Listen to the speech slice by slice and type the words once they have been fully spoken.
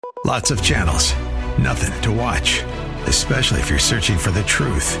Lots of channels, nothing to watch, especially if you're searching for the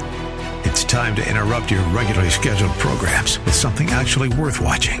truth. It's time to interrupt your regularly scheduled programs with something actually worth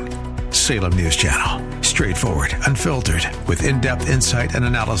watching. Salem News Channel. Straightforward, unfiltered, with in-depth insight and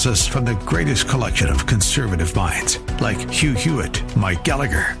analysis from the greatest collection of conservative minds like Hugh Hewitt, Mike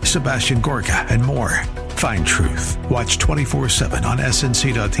Gallagher, Sebastian Gorka, and more. Find truth. Watch 24/7 on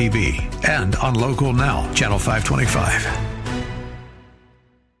snc.tv and on Local Now, Channel 525.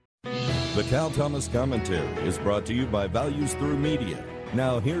 The Cal Thomas Commentary is brought to you by Values Through Media.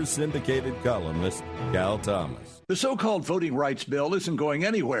 Now here's syndicated columnist Cal Thomas. The so-called voting rights bill isn't going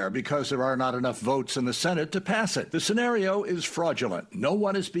anywhere because there are not enough votes in the Senate to pass it. The scenario is fraudulent. No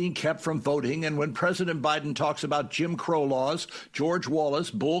one is being kept from voting, and when President Biden talks about Jim Crow laws, George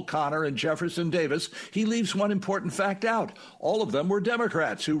Wallace, Bull Connor, and Jefferson Davis, he leaves one important fact out. All of them were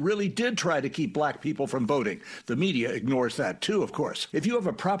Democrats who really did try to keep black people from voting. The media ignores that too, of course. If you have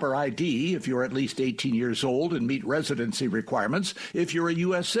a proper ID, if you're at least 18 years old and meet residency requirements, if you're a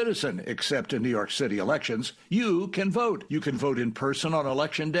U.S. citizen, except in New York City elections, you can vote. You can vote in person on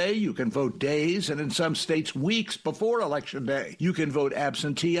Election Day. You can vote days and in some states weeks before Election Day. You can vote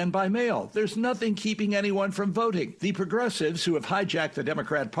absentee and by mail. There's nothing keeping anyone from voting. The progressives who have hijacked the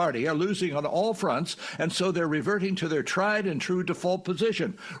Democrat Party are losing on all fronts, and so they're reverting to their tried and true default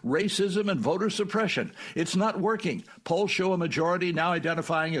position, racism and voter suppression. It's not working. Polls show a majority now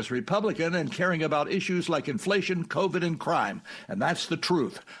identifying as Republican and caring about issues like inflation, COVID, and crime. And that's the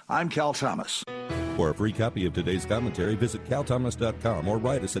truth. I'm Cal Thomas. For a free copy of today's commentary, visit calthomas.com or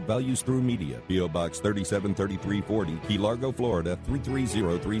write us at Values Through Media, P.O. Box 373340, Key Largo, Florida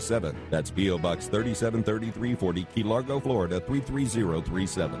 33037. That's P.O. Box 373340, Key Largo, Florida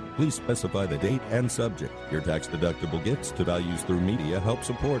 33037. Please specify the date and subject. Your tax-deductible gifts to Values Through Media help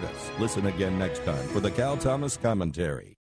support us. Listen again next time for the Cal Thomas Commentary.